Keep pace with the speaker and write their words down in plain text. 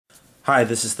Hi,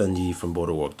 this is Tanji from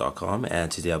Booredatwork.com, and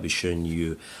today I'll be showing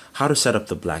you how to set up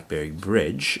the Blackberry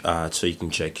Bridge so you can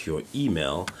check your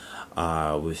email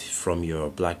from your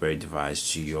Blackberry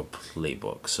device to your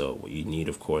Playbook. So what you need,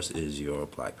 of course, is your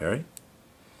Blackberry,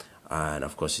 and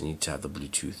of course you need to have the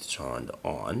Bluetooth turned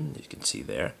on, you can see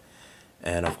there,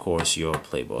 and of course your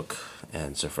Playbook.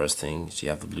 And so first thing is you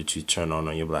have the Bluetooth turned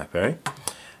on your Blackberry,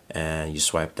 and you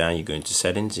swipe down, you go into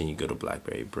settings, and you go to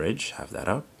Blackberry Bridge, have that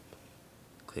up.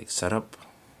 Click setup.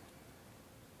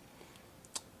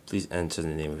 Please enter the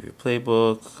name of your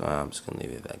Playbook. I'm just going to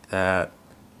leave it like that.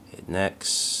 Hit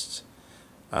next.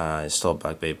 Install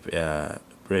Blackberry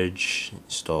Bridge.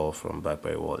 Install from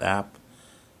Blackberry World app.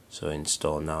 So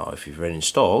install now. If you've already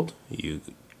installed, you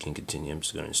can continue. I'm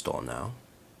just going to install now.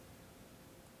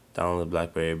 Download the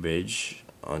Blackberry Bridge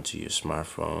onto your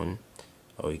smartphone,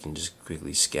 or you can just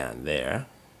quickly scan there,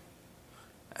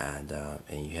 and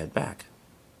you head back.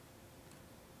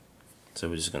 So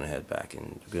we're just going to head back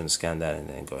and we're going to scan that and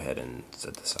then go ahead and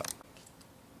set this up.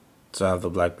 So I have the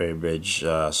Blackberry Bridge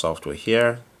software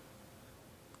here.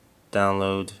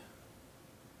 Download.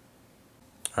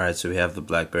 Alright, so we have the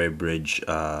Blackberry Bridge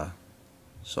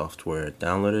software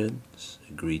downloaded. Let's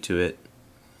agree to it.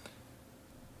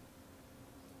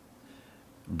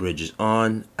 Bridge is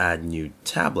on. Add new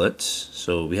tablet.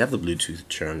 So we have the Bluetooth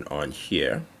turned on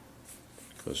here.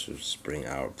 Let's just bring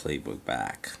our Playbook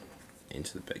back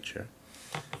into the picture.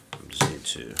 I'm just going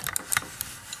to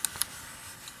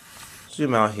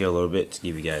zoom out here a little bit to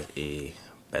give you guys a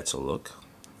better look.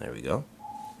 There we go.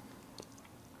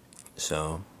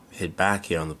 So hit back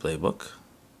here on the Playbook.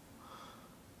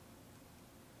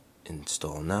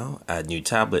 Install now. Add new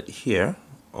tablet here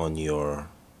on your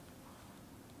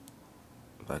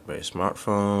Blackberry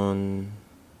Smartphone.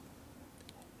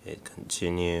 Hit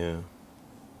continue.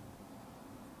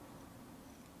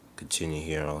 Continue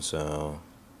here also.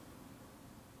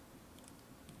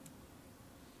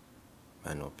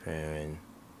 Manual pairing.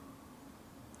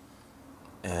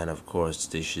 And of course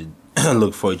they should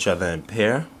look for each other and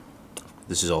pair.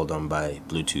 This is all done by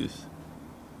Bluetooth.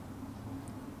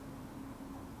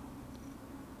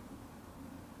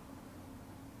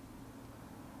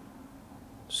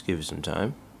 Just give it some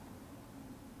time.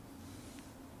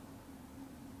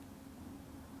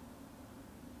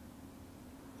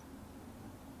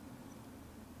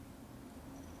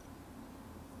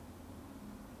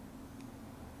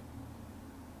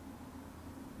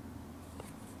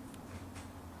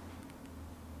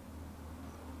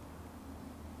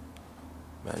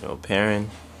 Manual pairing.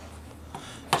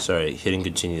 Sorry, hitting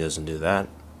continue doesn't do that.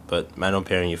 But manual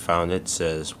pairing, you found it.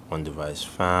 Says one device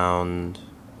found.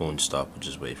 Won't stop. We'll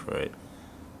just wait for it.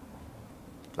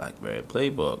 Blackberry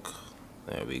Playbook.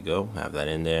 There we go. Have that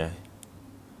in there.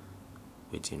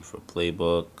 Waiting for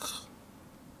Playbook.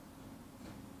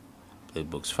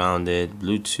 Playbook's founded.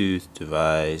 Bluetooth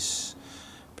device.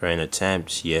 Pairing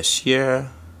attempt. Yes here.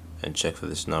 And check for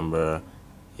this number.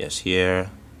 Yes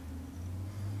here.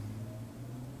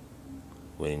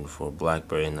 Waiting for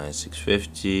Blackberry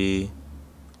 9650.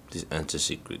 Please enter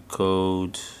secret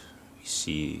code.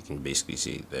 You can basically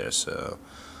see it there, so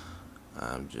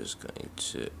I'm just going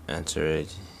to enter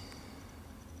it.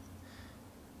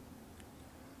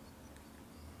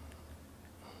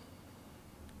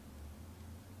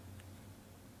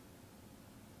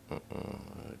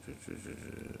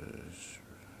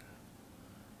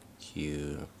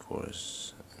 Q, of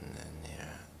course, and then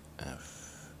here F.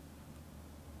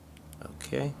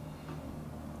 Okay.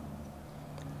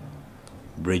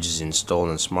 Bridge is installed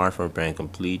on smartphone. Pairing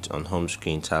complete. On home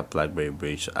screen, tap Blackberry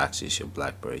Bridge to access your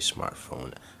Blackberry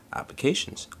smartphone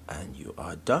applications, and you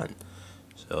are done.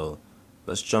 So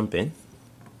let's jump in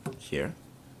here.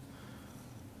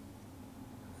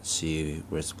 Let's see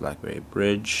where's the Blackberry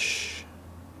Bridge,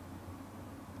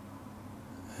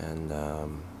 and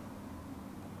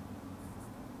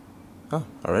oh,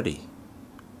 already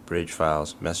Bridge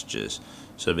files, messages.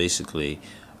 So basically,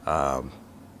 a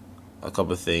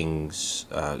couple of things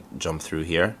jump through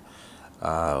here.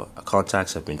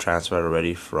 Contacts have been transferred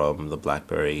already from the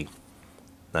Blackberry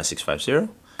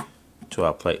 9650 to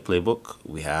our Playbook.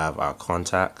 We have our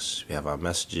contacts, we have our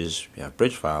messages, we have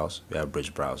Bridge files, we have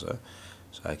Bridge browser.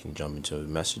 So I can jump into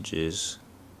messages,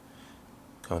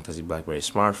 contact the Blackberry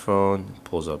Smartphone,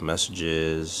 pulls up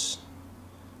messages.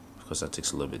 Of course, that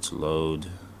takes a little bit to load.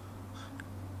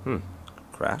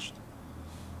 Crashed.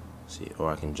 See,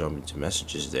 or I can jump into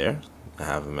messages there. I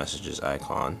have a messages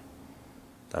icon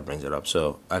that brings it up.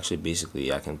 So actually,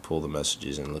 basically, I can pull the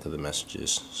messages and look at the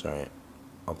messages. Sorry,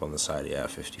 up on the side, yeah,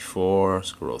 54.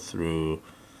 Scroll through,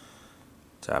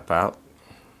 tap out.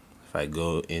 If I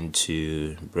go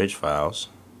into Bridge files,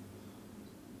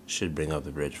 should bring up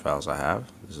the bridge files I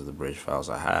have. These are the bridge files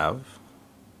I have.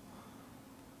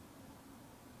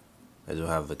 I do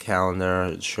have the calendar.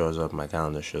 It shows up. My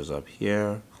calendar shows up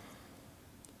here.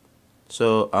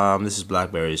 So this is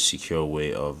BlackBerry's secure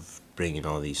way of bringing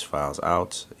all these files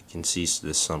out. You can see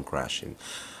there's some crashing,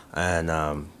 and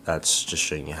that's just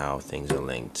showing you how things are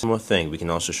linked. One more thing, we can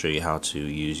also show you how to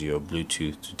use your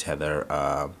Bluetooth to tether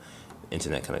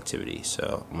internet connectivity.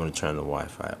 So I'm going to turn the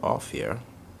Wi-Fi off here.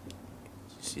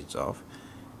 You see it's off.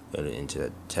 Go to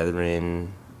internet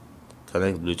tethering.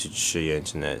 Connect Bluetooth to show your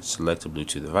internet. Select a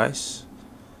Bluetooth device.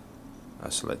 I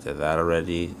selected that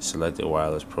already. Select a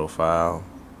wireless profile.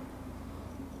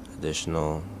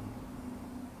 Additional.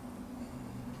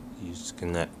 Use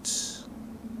connect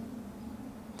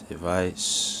device.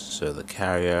 So the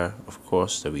carrier, of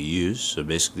course, that we use. So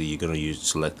basically, you're gonna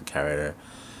select the carrier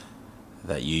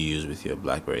that you use with your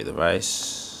BlackBerry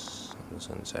device. I'm just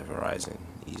gonna say Verizon.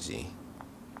 Easy.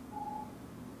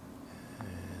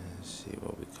 See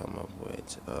what we come up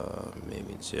with.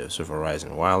 Maybe it's so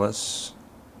Verizon wireless.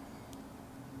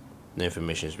 No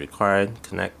information is required.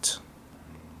 Connect.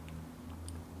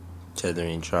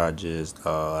 Tethering charges.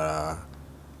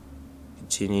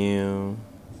 Continue.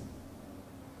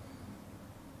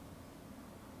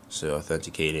 So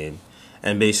authenticating,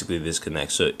 and basically this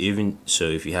connects. So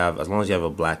if you have, as long as you have a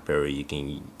BlackBerry, you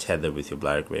can tether with your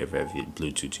BlackBerry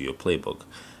Bluetooth to your Playbook,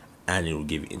 and it will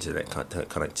give you internet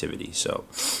connectivity. So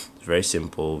it's very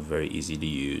simple, very easy to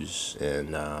use,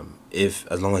 and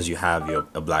as long as you have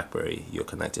a BlackBerry, you're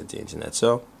connected to the internet.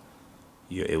 So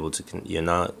you're able to you're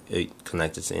now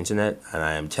connected to the internet, and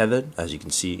I am tethered. As you can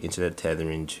see, internet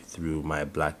tethering through my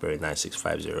BlackBerry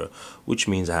 9650, which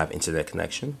means I have internet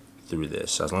connection through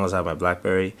this. So as long as I have my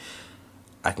BlackBerry,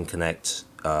 I can connect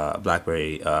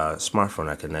BlackBerry smartphone.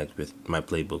 I connect with my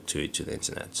Playbook to the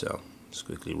internet. So let's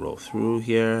quickly roll through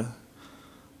here.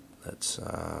 Let's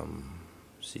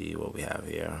see what we have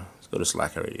here. Let's go to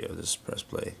Slacker Radio. Just press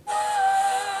play.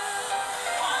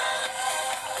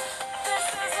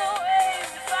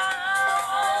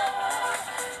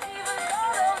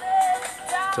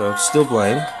 So it's still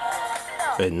playing.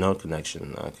 Okay, no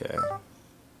connection. Okay,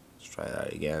 let's try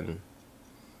that again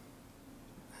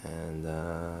and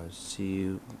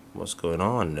see what's going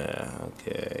on there.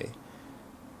 Okay,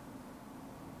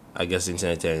 I guess the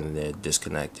internet tethering, they're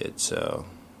disconnected. So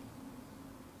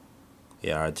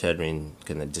yeah, our tethering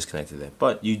kind of disconnected there,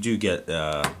 but you do get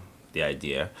the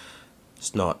idea.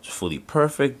 It's not fully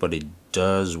perfect, but it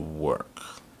does work.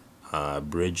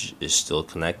 Bridge is still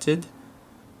connected.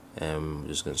 And we're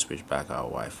just going to switch back our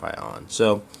Wi-Fi on.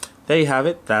 So there you have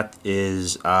it. That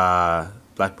is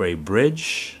BlackBerry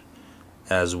Bridge,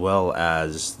 as well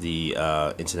as the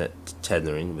internet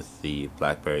tethering with the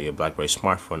BlackBerry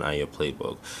smartphone and your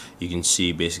Playbook. You can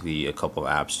see basically a couple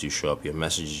of apps do show up. Your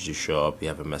messages do show up. You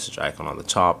have a message icon on the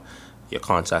top. Your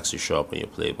contacts do show up on your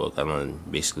Playbook, and then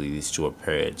basically these two are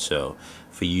paired. So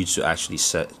for you to actually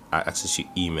access your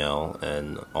email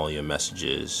and all your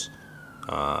messages,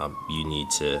 you need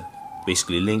to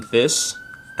basically link this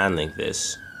and link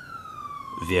this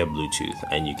via Bluetooth,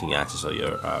 and you can access all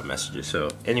your messages. So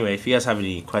anyway, if you guys have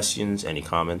any questions, any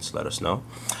comments, let us know.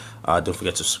 Don't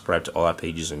forget to subscribe to all our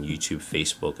pages on YouTube,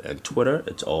 Facebook, and Twitter.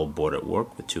 It's all Bored at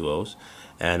Work with 2 O's.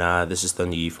 And this is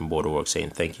Thunder Yi from Booredatwork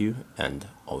saying thank you, and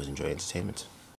always enjoy entertainment.